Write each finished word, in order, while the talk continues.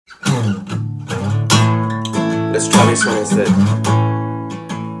Let's try this one instead.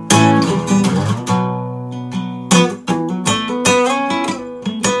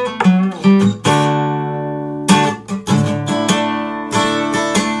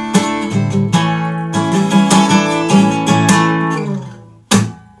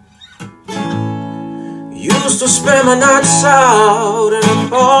 Used to spend my nights out in a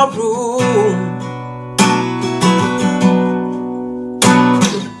ballroom.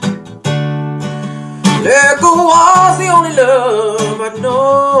 Liquor was the only love I'd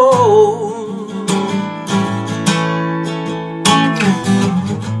known.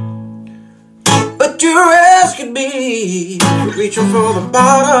 But you rescued me, reaching for the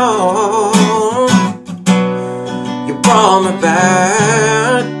bottom. You brought me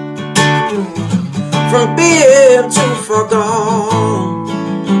back from being too far gone.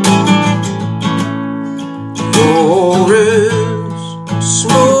 You're as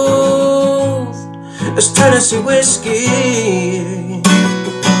smooth as Tennessee whiskey.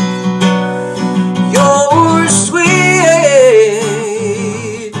 You're as sweet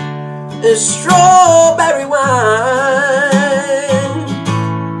as strawberry wine.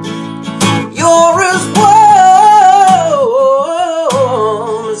 You're as warm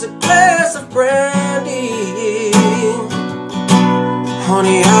as a glass of brandy.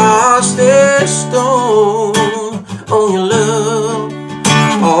 Honey, I'll stay stoned on your love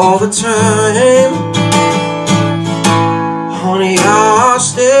all the time. Honey, I'll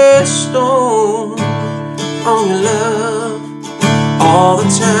stay stoned on your love all the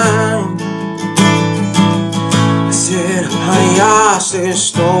time. I said, honey, I'll stay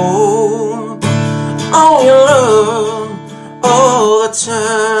stoned on your love all the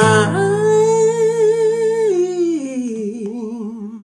time.